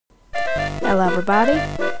Hello everybody,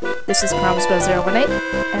 this is Promisebro018,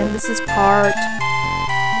 and this is part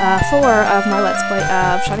 4 of my Let's Play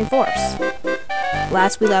of Shining Force.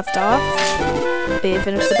 Last we left off, we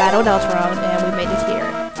finished the Battle of Deltarune, and we made it here.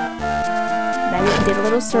 Now we did a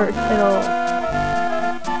little scavenging.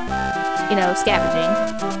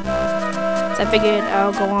 So I figured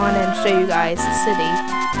I'll go on and show you guys the city.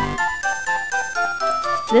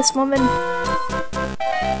 This woman,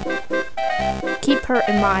 keep her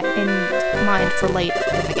in mind for later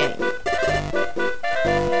in the game.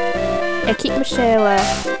 And keep Michelle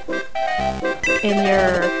in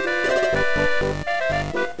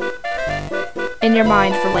your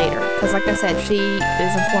mind for later, because like I said, she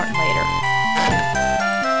is important later.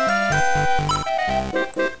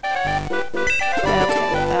 Okay,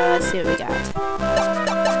 let's see what we got.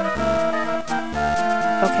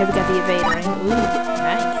 Okay, we got the evader ring. Ooh,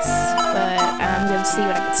 nice. But I'm gonna see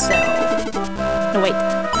what I can sell. No, wait.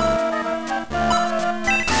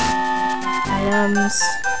 Items.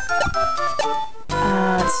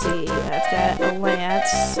 Let's see. I've got a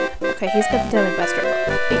lance. Okay, he's got the Diamond Buster.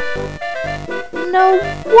 No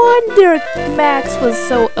wonder Max was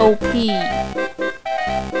so OP.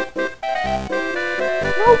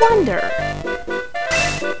 No wonder.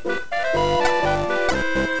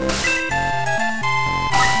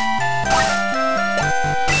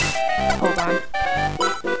 Hold on.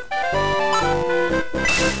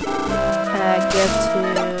 Give to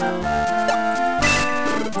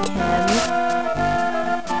Ken.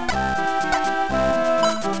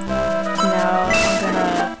 Now I'm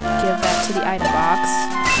gonna give that to the item box.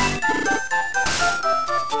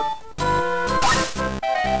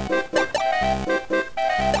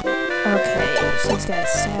 Okay, she's got a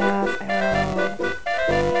staff, arrow.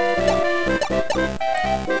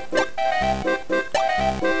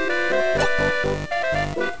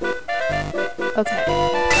 Okay.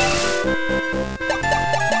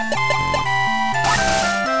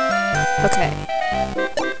 Okay.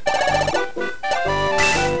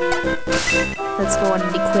 Let's go on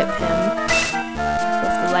and equip him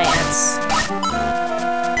with the lance.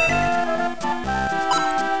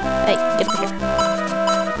 Hey, get up here.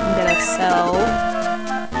 I'm gonna sell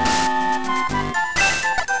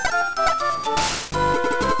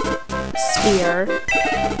spear.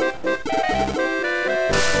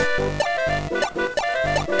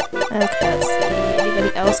 Okay, let's see.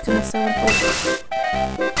 Anybody else gonna sell an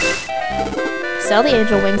Sell the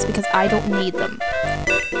angel wings because I don't need them.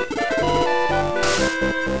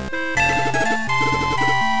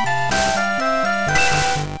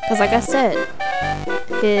 Because like I said,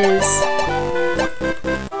 his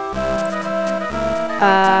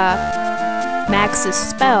Max's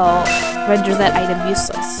spell renders that item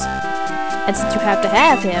useless. And since you have to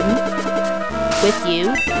have him with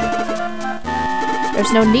you,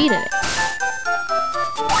 there's no need in it.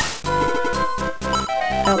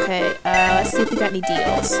 Okay, let's see if we got any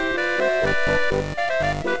deals.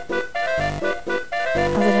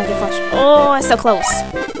 Oh, that's so close.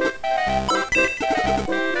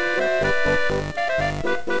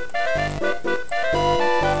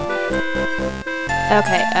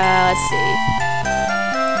 Okay, let's see.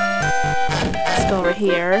 Let's go over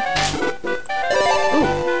here. Ooh.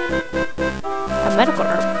 A medical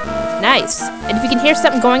herb. Nice. And if you can hear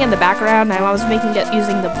something going in the background, I was making it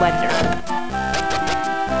using the blender.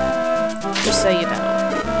 Just so you know.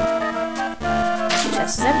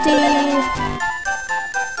 Chest is empty.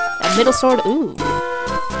 A middle sword. Ooh.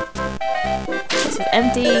 Chest is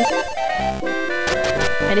empty.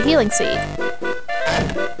 And a healing seed.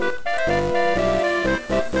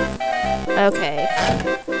 Okay.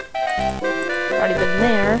 Already been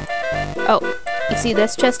there. Oh, you see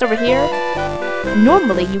this chest over here?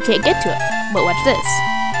 Normally you can't get to it. But watch this.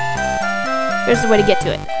 Here's the way to get to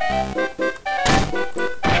it.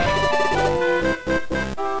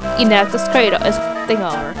 You knock this thing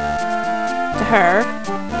over to her.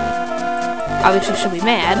 Obviously she'll be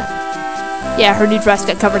mad. Yeah, her new dress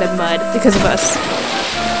got covered in mud because of us.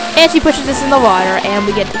 And she pushes this in the water, and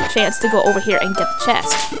we get the chance to go over here and get the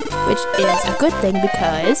chest. Which is a good thing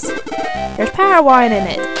because there's power wine in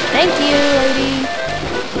it. Thank you, lady.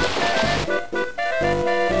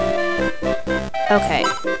 Okay.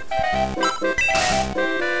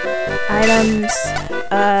 Items,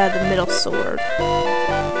 the middle sword.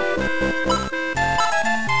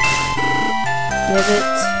 Give it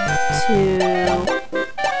to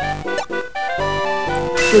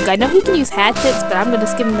Luke. I know he can use hatchets, but I'm gonna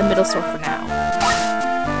just give him the middle sword for now.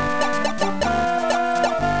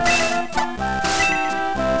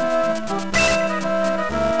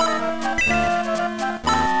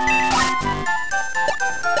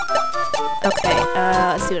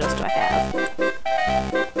 see what else do I have.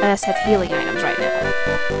 I just have healing items right now.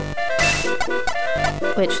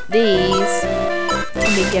 Which these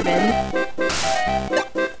can be given.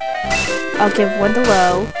 I'll give one to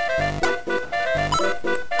Low.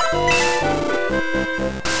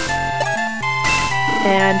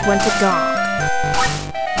 And one to Gong.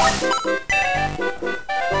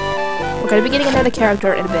 We're gonna be getting another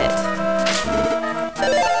character in a bit.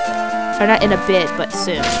 Or not in a bit, but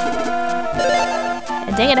soon.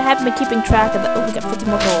 And dang it, I haven't been keeping track of the— oh, we got 50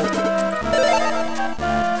 more gold.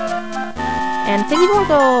 And 50 more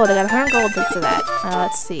gold! I got 100 gold thanks to that.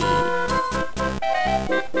 Let's see.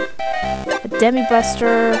 A Demi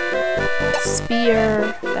Buster,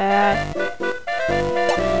 Spear, that.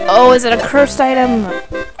 Oh, is it a cursed item?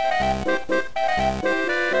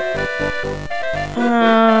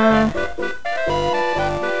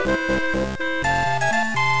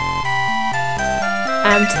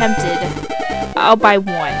 I'm tempted. I'll buy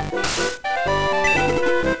one.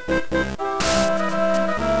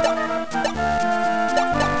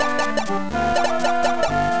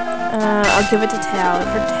 I'll give it to Tal.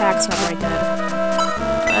 Her attack's not very good.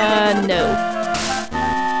 No.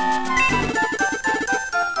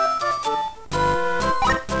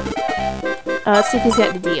 Let's see if he's got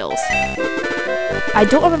any deals. I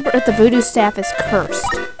don't remember if the voodoo staff is cursed.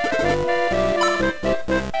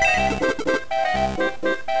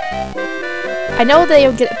 I know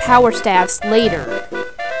they'll get power staffs later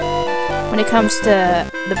when it comes to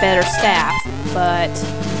the better staff, but...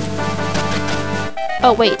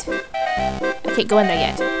 oh, wait. I can't go in there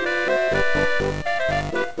yet.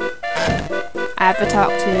 I have to talk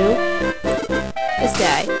to this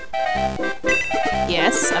guy.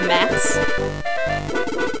 Yes, a Max.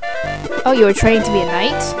 Oh, you were trained to be a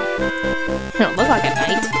knight? You don't look like a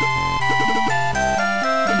knight.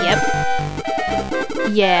 Yep.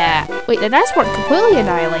 Yeah. Wait, the knights weren't completely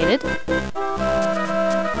annihilated.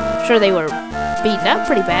 Sure, they were beaten up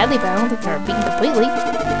pretty badly, but I don't think they were beaten completely.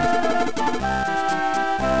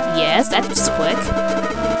 Yes, that was quick.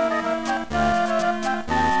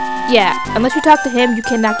 Yeah, unless you talk to him, you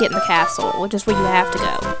cannot get in the castle, which is where you have to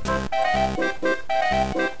go.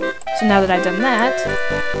 So now that I've done that...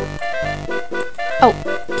 oh,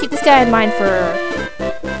 keep this guy in mind for...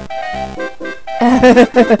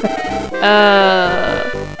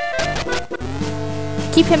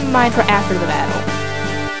 keep him in mind for after the battle.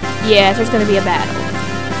 Yeah, there's gonna be a battle.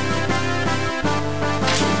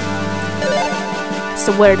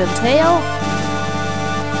 So what it'll entail?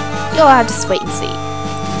 You'll have to just wait and see.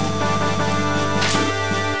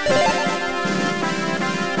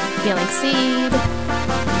 Healing Seed.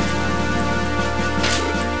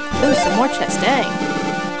 Ooh, some more chest, dang.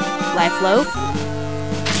 Life Loaf.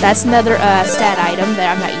 That's another stat item that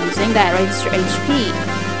I'm not using. That raises your HP.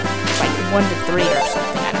 Like 1 to 3 or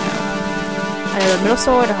something, I don't know. Another middle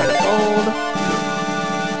sword, 100 gold.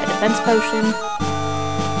 A defense potion.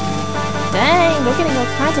 Dang, we're getting all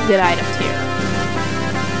kinds of good items here.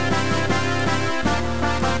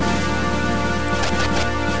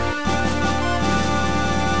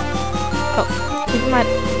 Oh, keep in mind.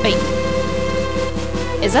 Wait.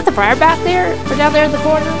 Is that the friar back there? Or down there in the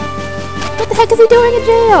corner? What the heck is he doing in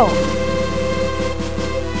jail?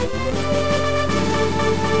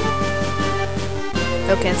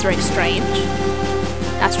 Okay, it's very strange.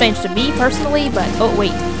 Not strange to me personally, but oh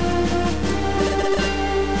wait.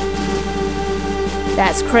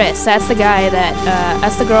 That's Chris. That's the guy that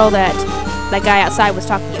that's the girl that that guy outside was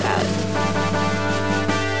talking about.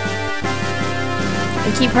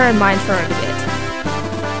 And keep her in mind for a bit.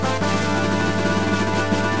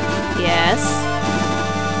 Yes.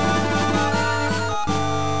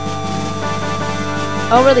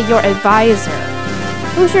 Oh, really? Your advisor?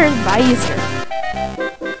 Who's your advisor?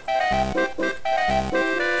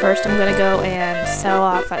 First, I'm gonna go and sell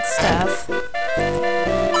off that stuff.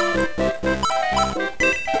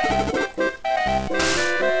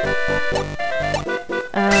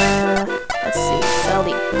 Let's see. Sell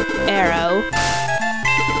the arrow.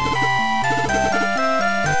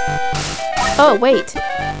 Oh, wait.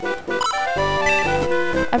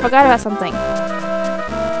 I forgot about something.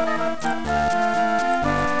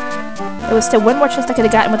 There was still one more chest I could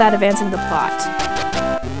have gotten without advancing the plot.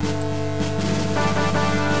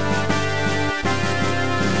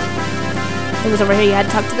 It was over here. You had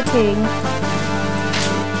to talk to the king.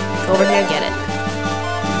 Go over here and get it.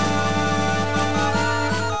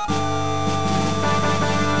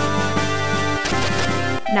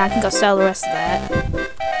 Now I can go sell the rest of that.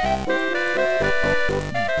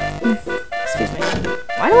 Excuse me.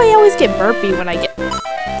 Why do I always get burpy when I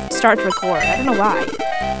start to record? I don't know why.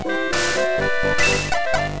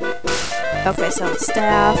 Okay, so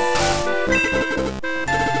staff.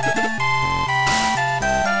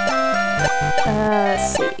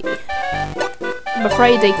 Let's see. I'm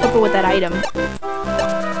afraid to equip her with that item.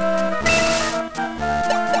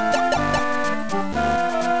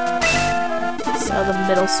 So the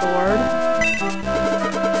middle sword.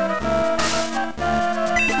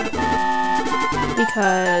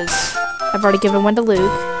 Because I've already given one to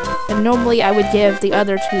Luke. And normally I would give the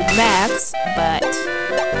other to Max, but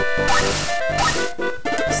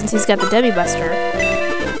since he's got the Debbie Buster,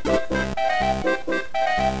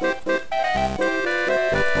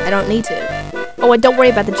 I don't need to. Oh, and don't worry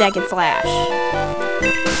about the Jagged Flash.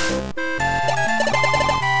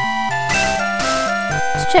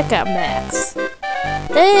 Let's check out Max.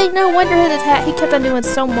 Dang, no wonder his attack, he kept on doing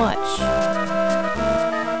so much.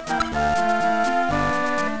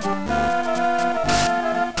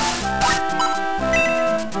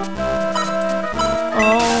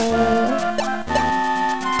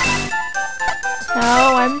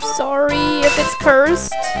 Oh, I'm sorry if it's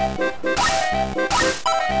cursed.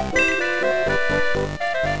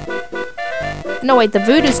 No, wait, the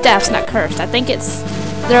voodoo staff's not cursed. I think it's...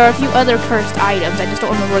 There are a few other cursed items. I just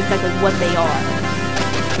don't remember exactly what they are.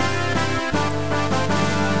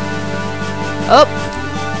 Oh!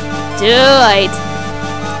 Too late.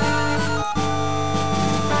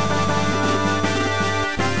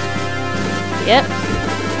 Yep.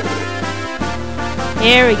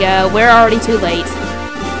 Here we go. We're already too late.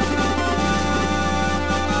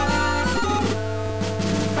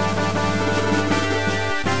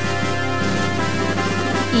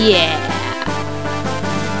 Yeah.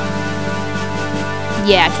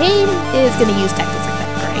 Yeah, Kane is gonna use tactics like that.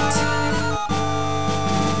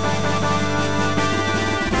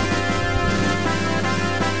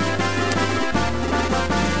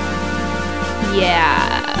 Great.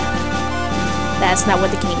 Yeah. That's not what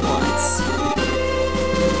the king wants.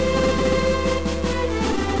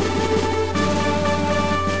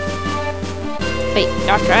 Wait,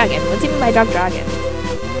 Dark Dragon? What's he mean by Dark Dragon?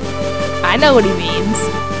 I know what he means.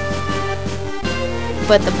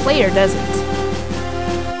 But the player doesn't.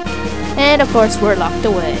 And of course we're locked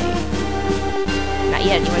away. Not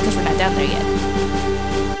yet anyway, because we're not down there yet.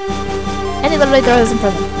 And he literally throws us in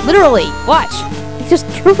prison. Literally! Watch! He just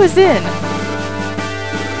threw us in!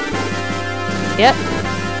 Yep.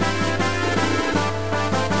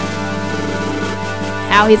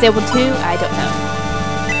 How he's able to, I don't know.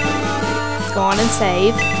 Let's go on and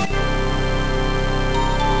save.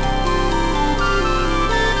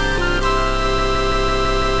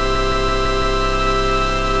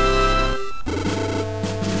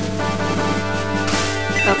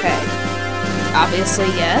 Okay. Obviously,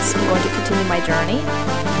 yes. I'm going to continue my journey.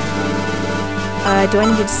 Do I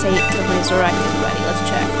need to say to resurrect anybody? Let's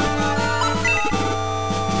check.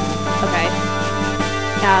 Okay.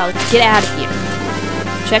 Now, get out of here.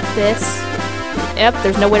 Check this. Yep,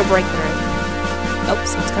 there's no way to break through. Oh,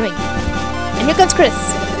 someone's coming. And here comes Chris.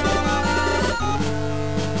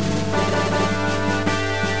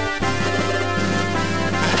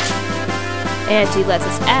 And she lets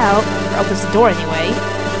us out, or opens the door anyway.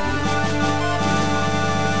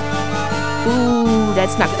 Ooh,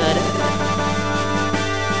 that's not good.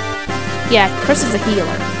 Yeah, Chris is a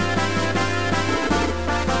healer.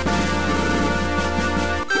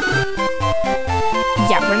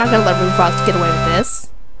 Yeah, we're not gonna let Fox get away with this.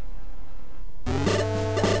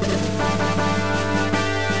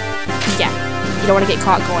 Yeah, you don't want to get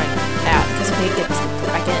caught going out because if they get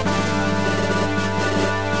back in.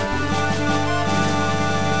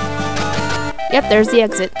 Yep, there's the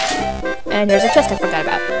exit. And here's a chest I forgot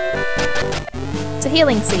about. It's a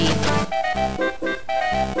healing seed.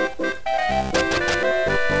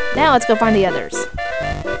 Now let's go find the others.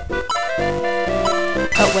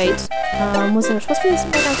 Oh, wait. Was there supposed to be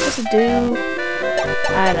something I was supposed to do?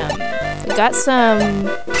 We got some...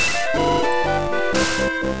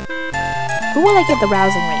 Who will I get the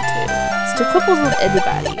rousing ring to? It's to equip with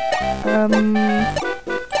anybody.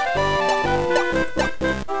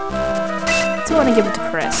 So I want to give it to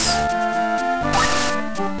Chris.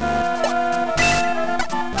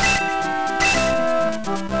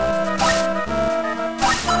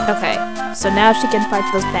 Okay, so now she can fight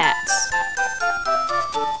those bats.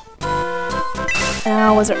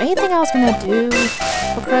 Now, was there anything I was gonna do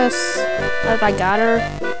for Chris that I got her?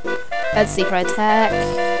 Let's see, her attack.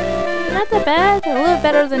 Not that bad, a little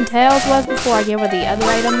better than Tails was before I gave her the other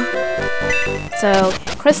item. So,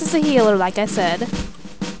 Chris is a healer, like I said.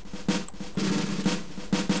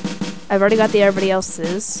 I've already got everybody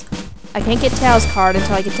else's. I can't get Tails' card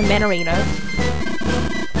until I get to Manarina.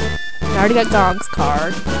 I already got Gong's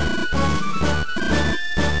card.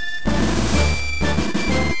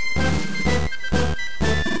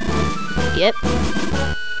 Yep.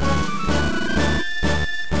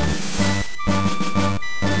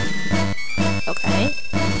 Okay.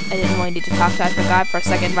 I didn't really need to talk to him. I forgot for a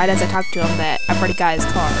second, right as I talked to him, that I've already got his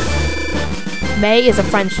card. May is a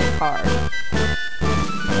friendship card.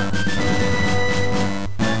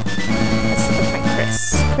 Let's look at my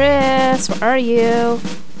Chris. Chris, where are you?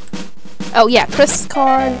 Oh yeah, Chris'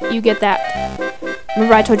 card, you get that.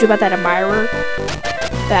 Remember I told you about that admirer?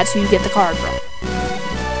 That's who you get the card from.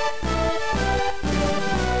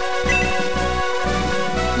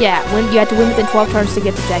 Yeah, you have to win within 12 turns to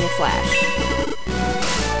get the Jagged Flash.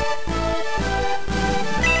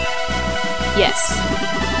 Yes.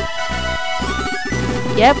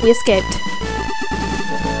 Yep, we escaped.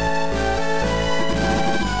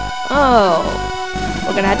 Oh.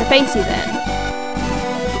 We're gonna have to face you then.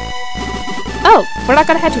 Oh, we're not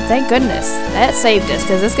gonna have to, thank goodness. That saved us,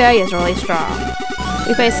 because this guy is really strong.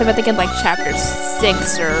 We faced him, I think, in like chapter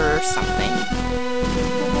 6 or something.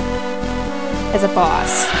 As a boss.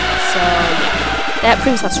 So, yeah. That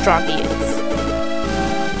proves how strong he is.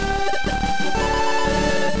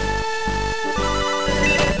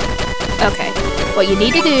 Okay. What you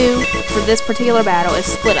need to do for this particular battle is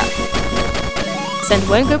split up. Send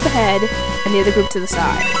one group ahead, and the other group to the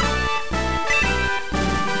side.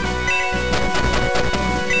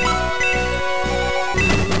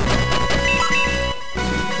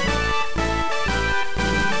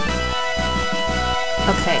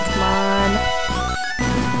 Okay, come on.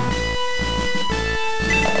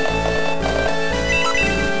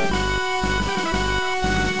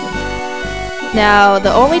 Now,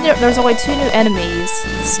 there's only 2 new enemies,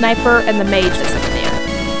 the Sniper and the Mage that's up there.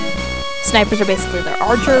 Snipers are basically their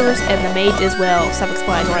archers, and the Mage is, well,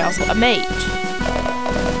 self-explanatory, also a mage.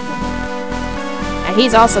 And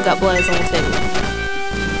he's also got blood as level 2.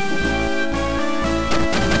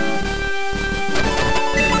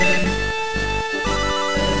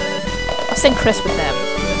 Send Chris with them.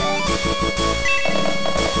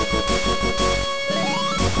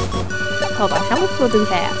 Hold on, how many people do we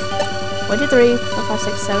have? 1, 2, 3, 4, 5,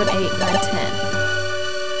 6, 7, 8, 9, 10.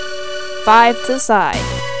 5 to the side,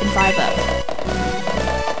 and 5 up.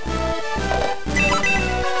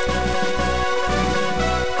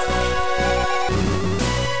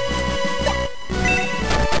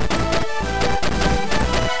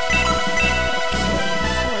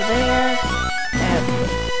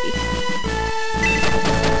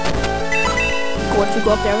 You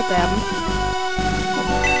go up there with them.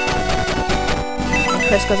 And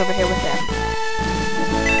Chris goes over here with them.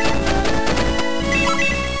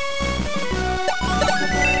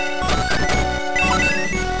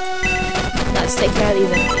 Now let's take care of these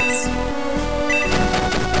enemies.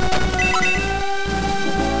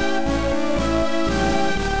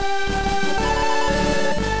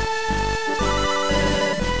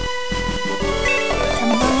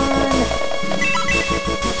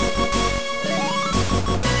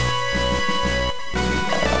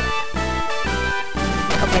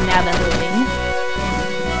 Now they're moving.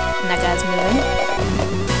 And that guy's moving.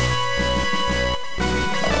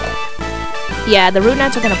 Yeah, the Root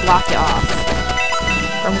Knights are gonna block you off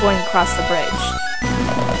from going across the bridge.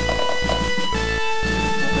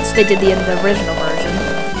 So they did in the original version.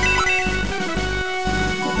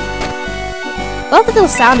 I love the little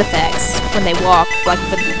sound effects when they walk, like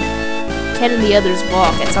the Ken and the others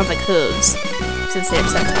walk, it sounds like hooves, since they're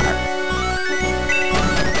Centaur.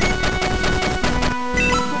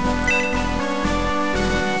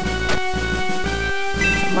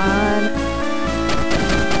 Come on.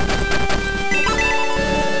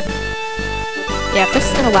 Yeah, Chris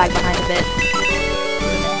is gonna lag behind a bit.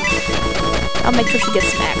 I'll make sure she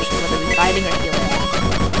gets some action, whether we're fighting or healing.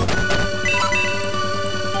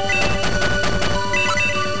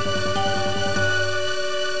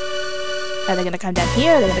 Are they gonna come down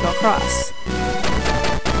here, or are they gonna go across?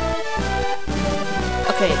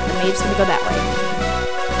 Okay, the mage's gonna go that way.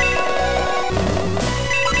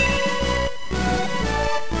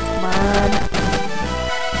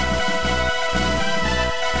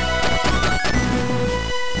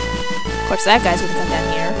 Of course, that guy's gonna come down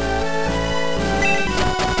here.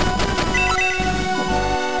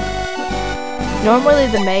 Normally,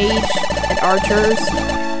 the mage and archers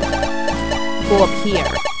go up here.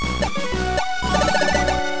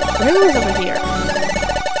 Or maybe it was over here.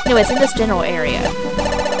 Anyways, in this general area,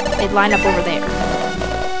 they'd line up over there.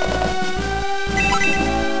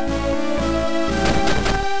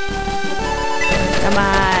 Come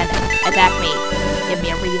on, attack me. Give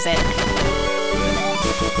me a reason.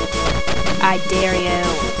 I dare you.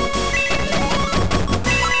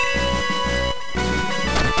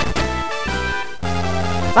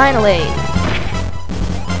 Finally!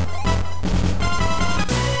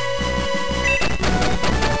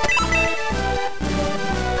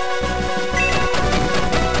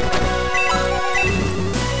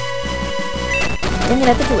 Dang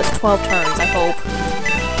it, I think it was 12 turns, I hope.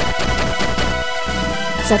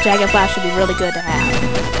 Because that Jagged Flash should be really good to have.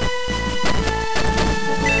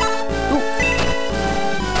 Ooh.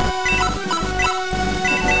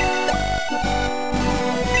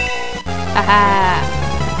 Aha!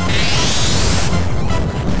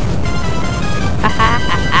 Aha!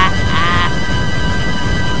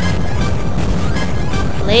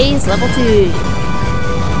 Blaze level 2.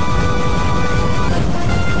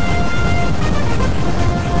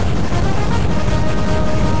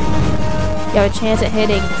 You have a chance at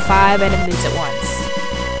hitting 5 enemies at once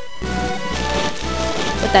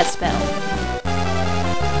with that spell.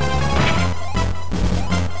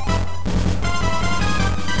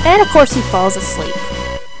 And of course he falls asleep.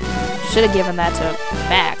 Should have given that to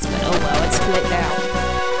Max, but oh well, it's too late now.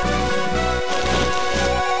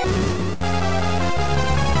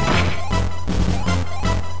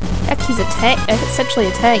 Heck, he's a tank, essentially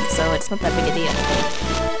a tank, so it's not that big a deal.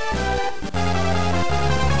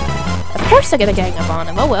 Of course they're gonna gang up on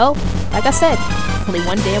him, oh well. Like I said, only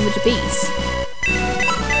 1 damage apiece.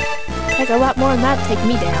 Take a lot more than that to take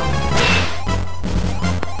me down.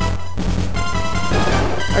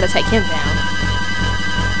 Or to take him down.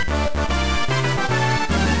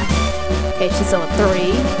 Okay, she's still at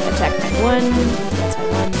 3. Attack by 1, defense by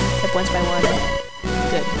 1, hit points by 1.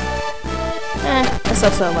 Good. Let's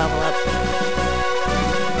also level up.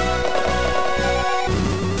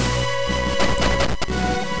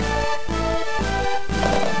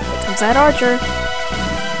 That archer.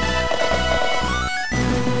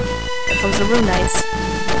 Here comes the Rune Knights.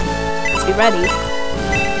 Let's be ready. I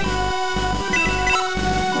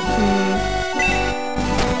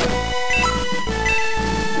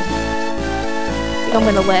think I'm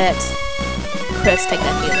gonna let Chris take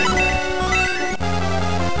that healing.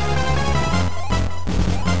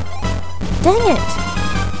 Dang it!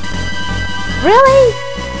 Really?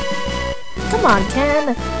 Come on,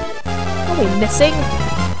 Ken. What are we missing?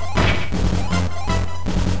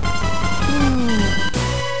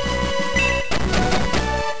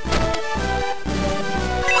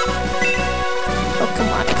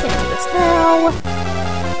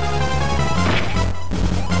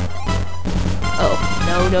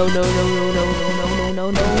 No.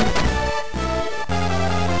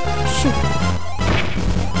 Shoot.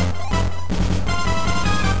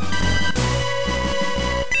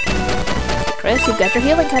 Chris, you've got your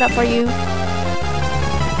healing cut up for you.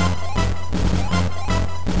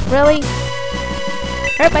 Really?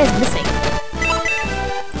 Everybody's missing.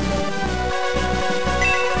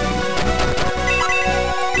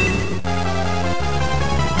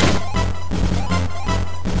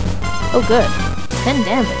 Oh, good. 10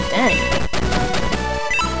 damage, dang.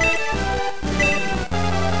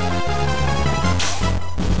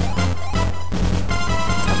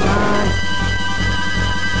 Come on.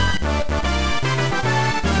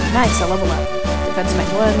 Nice, I level up. Defense by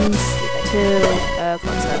 1, speed by 2, of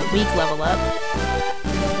course, a weak level up.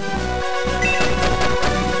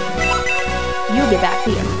 You get back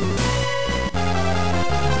here.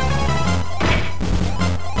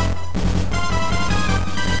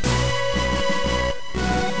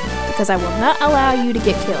 Because I will not allow you to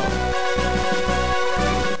get killed.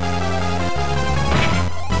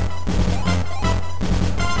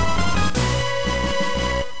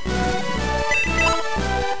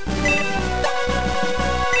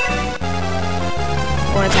 I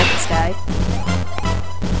want to attack this guy.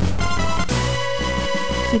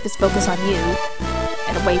 Keep his focus on you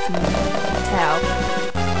and away from Tau.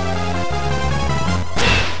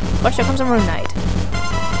 Of course, here comes a Rune Knight.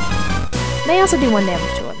 They also do 1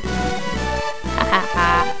 damage to him.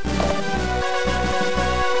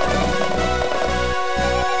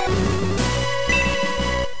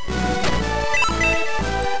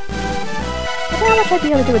 How much I'd be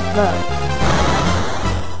able to do with bow?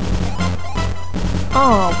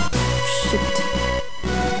 Oh, shoot.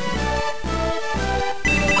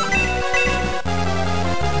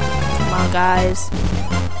 Come on, guys.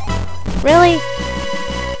 Really?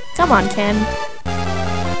 Come on, Ken.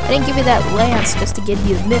 I didn't give you that lance just to get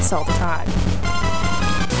you to miss all the time.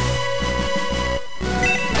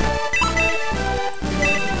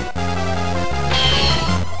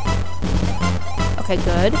 Okay,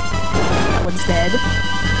 good. That one's dead.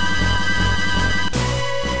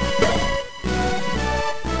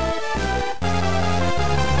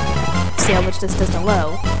 See how much this does to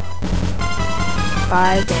low.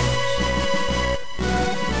 5 damage.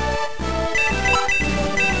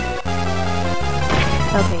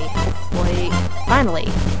 Okay, hopefully. Finally.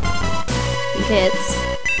 He hits.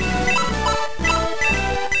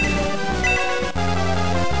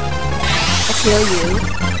 Let's heal you.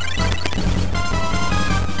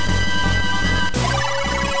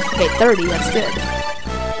 Okay, 30, that's good.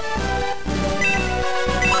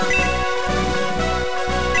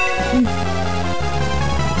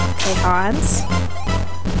 Okay, Hans.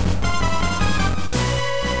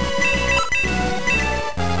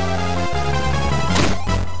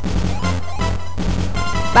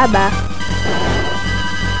 Bye-bye.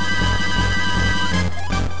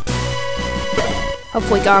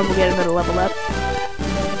 Hopefully Gong will get another level up.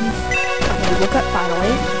 Okay, woke up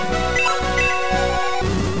finally.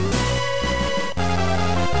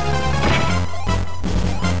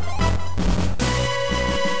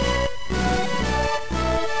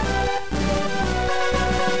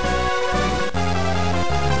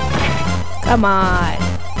 Come on.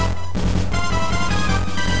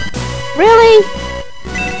 Really?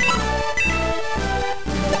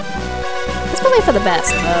 It's probably for the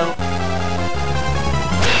best, though.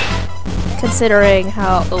 Considering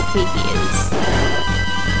how OP he is.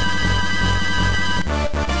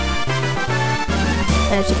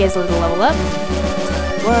 And she gets a little level up.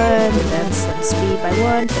 1, then some speed by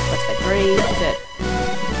 1, hit points by 3. Good.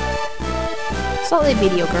 Slightly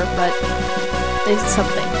mediocre, but there's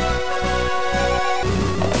something.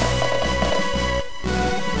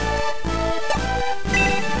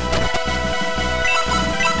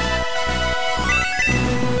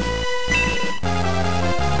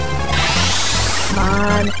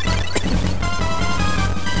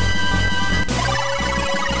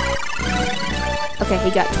 Okay,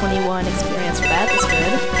 he got 21 experience for that. That's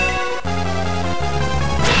good.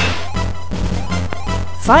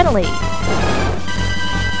 Finally!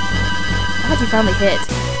 How'd you finally hit?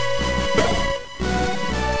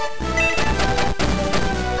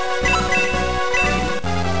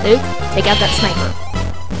 Luke, take out that sniper.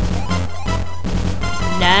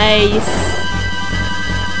 Nice!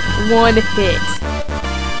 1 hit.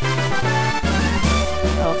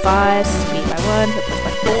 Level 5, speed by 1, hit points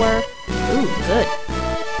by 4. Ooh, good.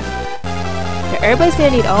 Yeah, everybody's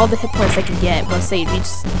gonna need all the hit points they can get once they reach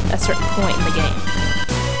a certain point in the game.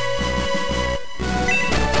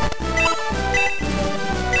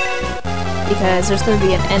 Because there's gonna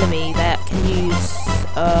be an enemy that can use,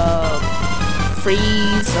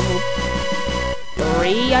 freeze level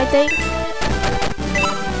 3, I think?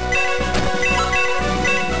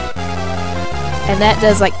 And that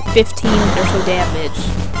does like 15 or so damage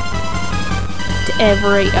to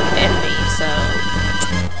every enemy, so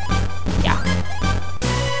yeah.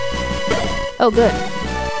 Oh, good.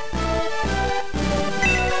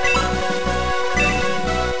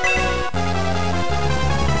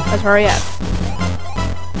 Let's hurry up.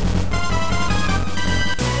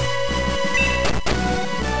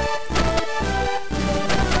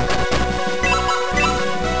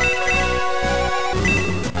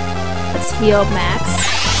 Let's heal Max.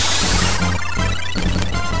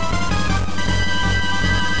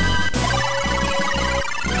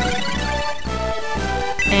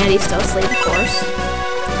 And he's still asleep, of course.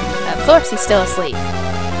 Of course he's still asleep.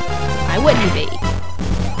 Why wouldn't he be?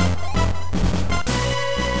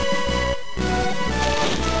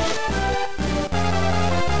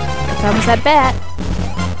 Here comes that bat.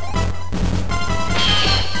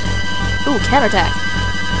 Ooh, counterattack.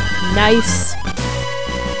 Nice.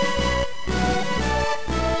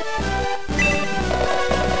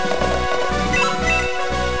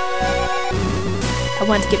 I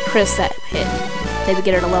wanted to give Chris that hit. Maybe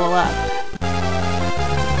get her to level up.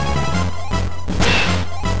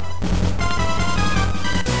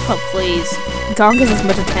 Oh, please. Gong is as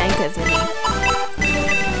much a tank as any.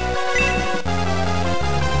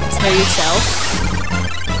 Tear yourself.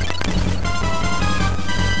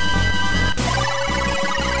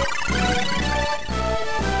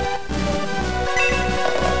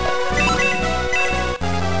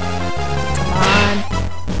 Come on.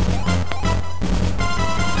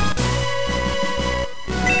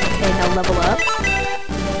 Okay, now level up.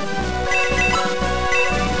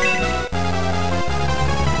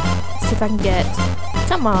 See if I can get...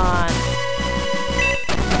 Come on.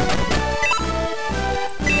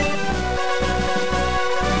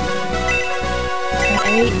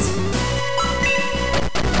 Eight.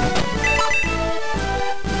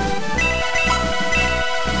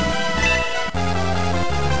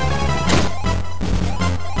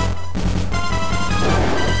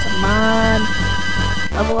 Come on.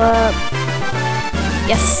 Level up.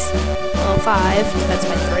 Yes. Level 5. Defense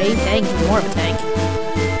by 3. Dang, more of a tank.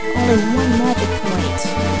 Only 1 magic point.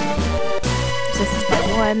 Resistance by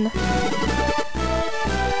 1.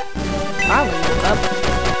 Finally woke up.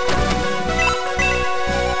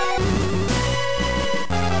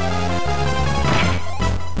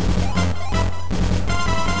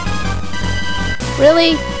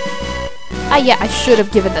 Really? Ah, yeah, I should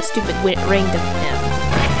have given the stupid ring to him.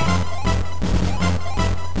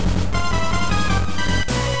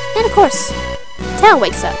 And of course, Tal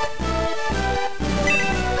wakes up.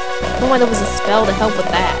 I wonder there was a spell to help with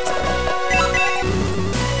that.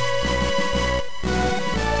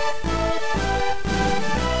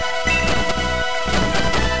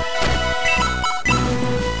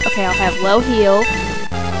 Okay, I'll have low heal.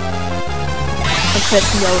 And Chris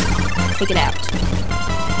can go take it out.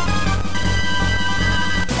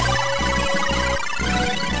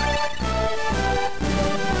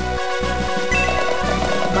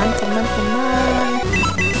 Come on, come on, come on.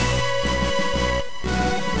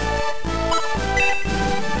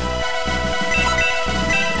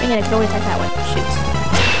 Dang it, I can only attack that one. Shoot.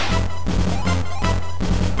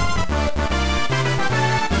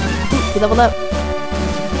 Ooh, we leveled up.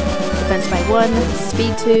 Defense by 1,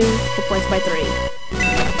 speed 2, hit points by 3.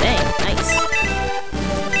 Dang, nice.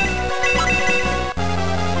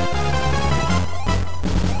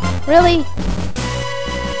 Really?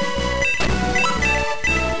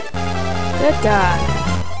 Good God.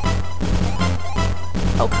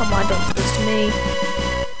 Oh, come on, don't do this to me.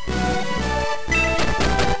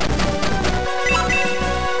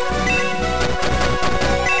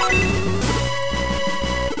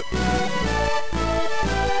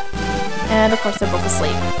 And of course they're both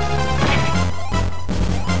asleep.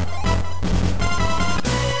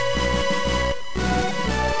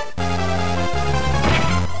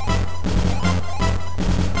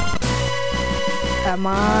 Come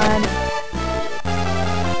on.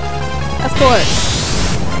 Of course.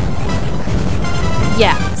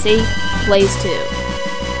 Yeah, see? Blaze 2.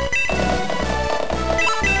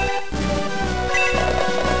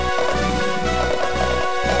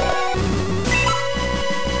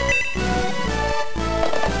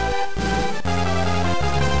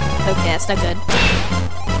 Okay, that's not good.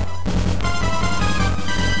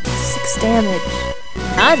 6 damage.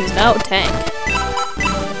 Hans is no tank.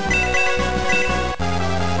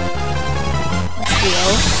 Let's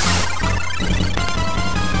heal.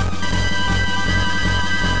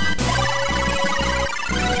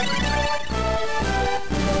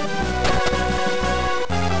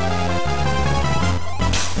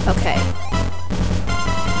 Okay.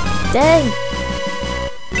 Dang!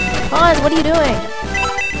 Hans, what are you doing?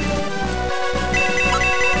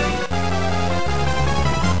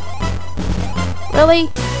 Really?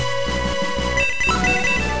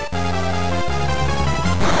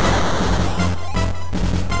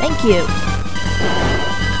 Thank you.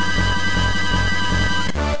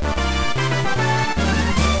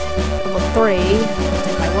 Level 3.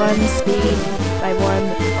 Attack by 1, speed by 1,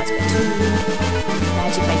 points by 2,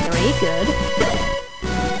 magic by 3, good.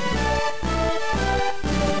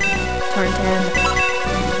 Turn 10.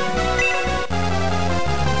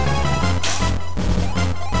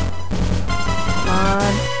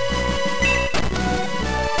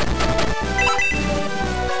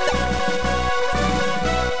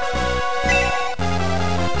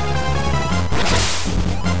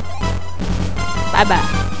 Bye-bye.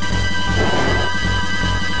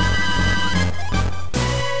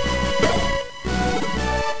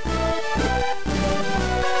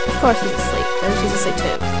 Of course he's asleep. And she's asleep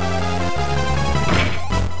too.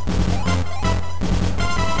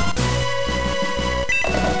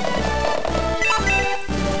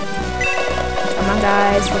 Come on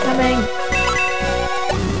guys, we're coming.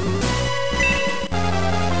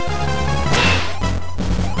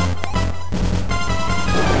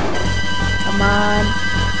 Come on.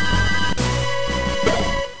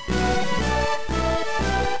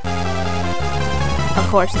 Of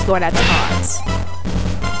course, he's going after Hans.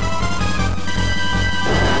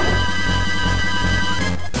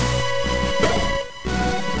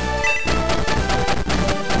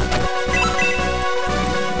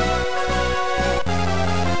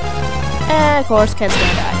 And of course, Ken's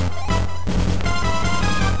gonna die.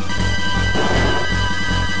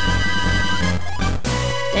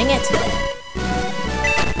 Dang it.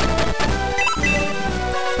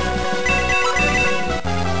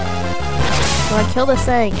 So I kill this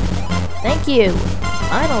thing. Thank you.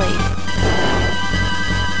 Finally.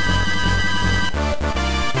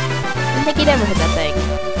 Didn't think he'd ever hit that thing.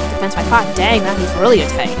 Defense by 5. Dang, now he's really a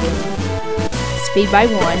tank. Speed by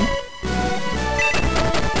 1.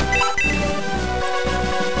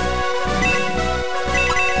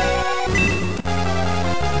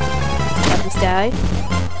 Have this guy.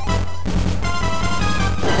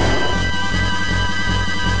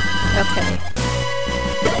 Okay.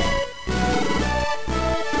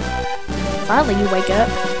 Finally, you wake up,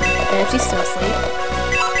 and she's still asleep.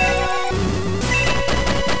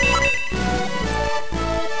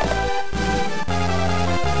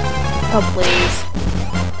 Oh, please.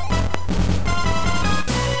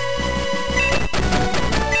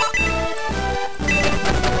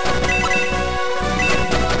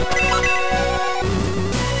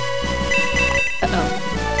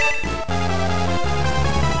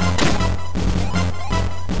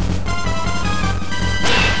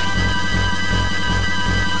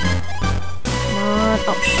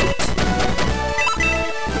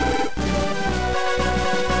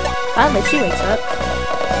 Finally, she wakes up.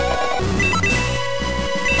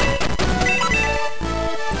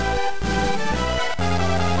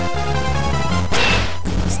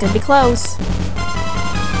 It's gonna be close.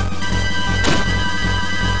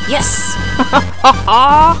 Yes!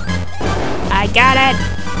 I got it!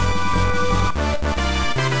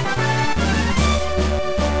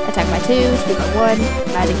 Attack by 2, speed by 1,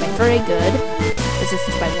 magic by 3, good.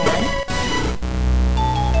 Resistance by 1.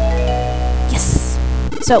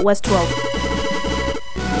 So it was 12.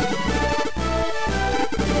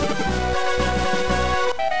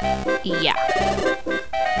 Yeah.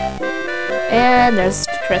 And there's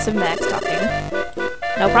Chris and Max talking.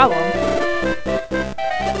 No problem.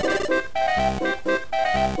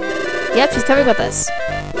 Yep, she's coming with us.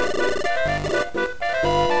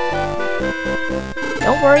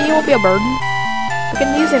 Don't worry, you won't be a burden. We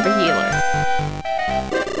can use him for healer.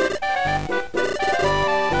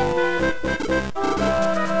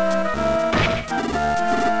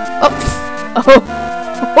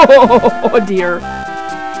 Oh dear.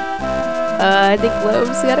 I think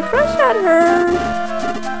Love's got a crush on her.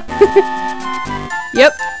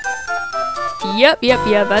 Yep. Yep.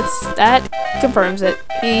 That confirms it.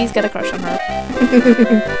 He's got a crush on her.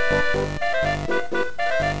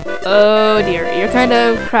 Oh dear, you're kind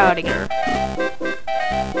of crowding her.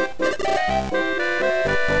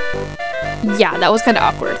 Yeah, that was kind of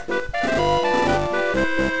awkward.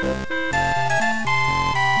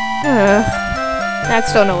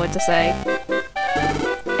 Max don't know what to say.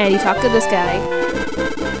 And you talk to this guy.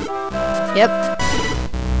 Yep.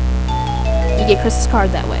 You get Chris's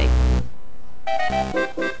card that way.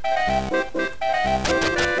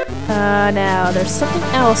 Now, there's something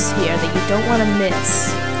else here that you don't want to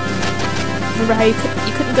miss. Remember how you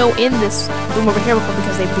couldn't go in this room over here before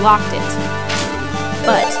because they blocked it.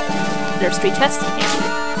 But, there's 3 chests in here.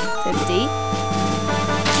 50.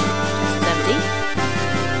 Chest is empty.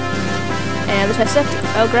 And the chest is empty.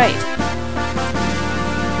 Oh, great.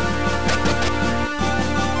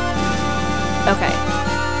 Okay.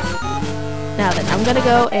 Now then, I'm gonna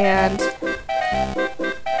go and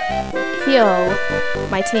heal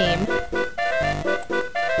my team.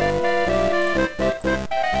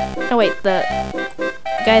 Oh wait, the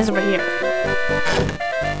guy's over here.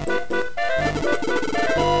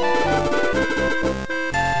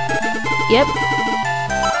 Yep.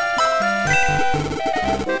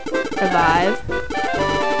 Revive.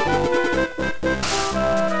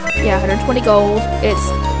 Yeah, 120 gold. It's,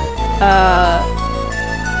 I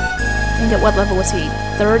think at what level was he?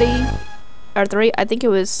 30? Or 3? I think it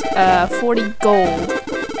was, 40 gold.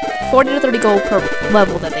 40 to 30 gold per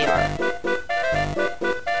level that they are.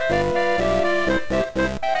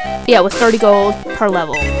 Yeah, it was 30 gold per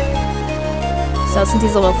level. So since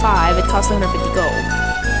he's level 5, it costs 150 gold.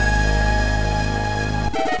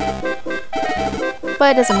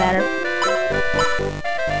 But it doesn't matter.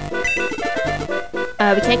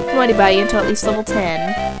 We can't promote anybody until at least level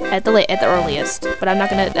 10 at the earliest. But I'm not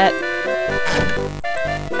gonna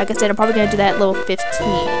like I said, I'm probably gonna do that at level 15.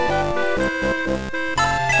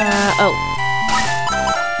 Oh.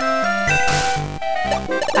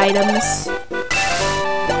 Items.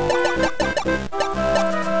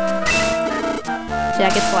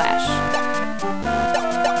 Jagged Flash.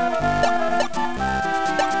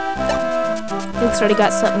 Luke's already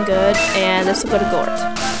got something good, and this will go to Gort.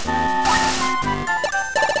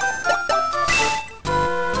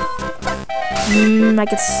 I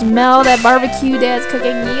can smell that barbecue Dad's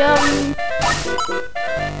cooking. Yum!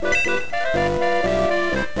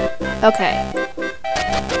 Okay.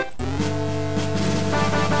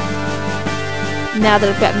 Now that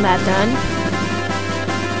I've gotten that done.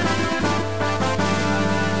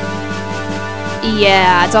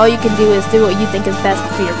 Yeah, it's all you can do is do what you think is best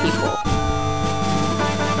for your people.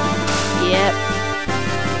 Yep.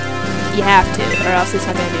 You have to, or else it's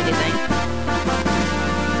not gonna do anything.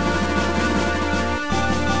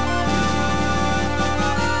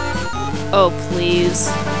 Oh, please.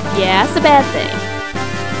 Yeah, that's a bad thing.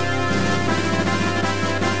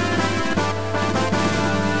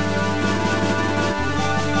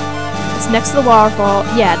 It's next to the waterfall.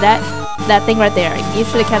 Yeah, that thing right there. You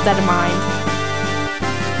should have kept that in mind.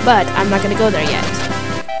 But I'm not gonna go there yet.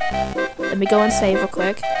 Let me go and save real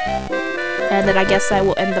quick. And then I guess I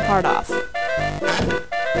will end the part off.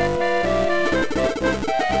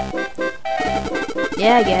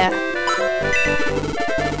 Yeah.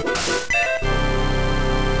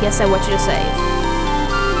 Yes, I want you to save.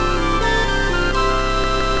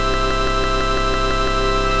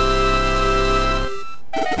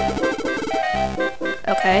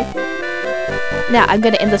 Okay. Now, I'm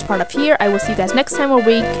going to end this part up here. I will see you guys next time where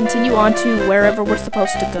we continue on to wherever we're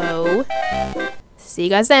supposed to go. See you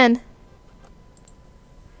guys then.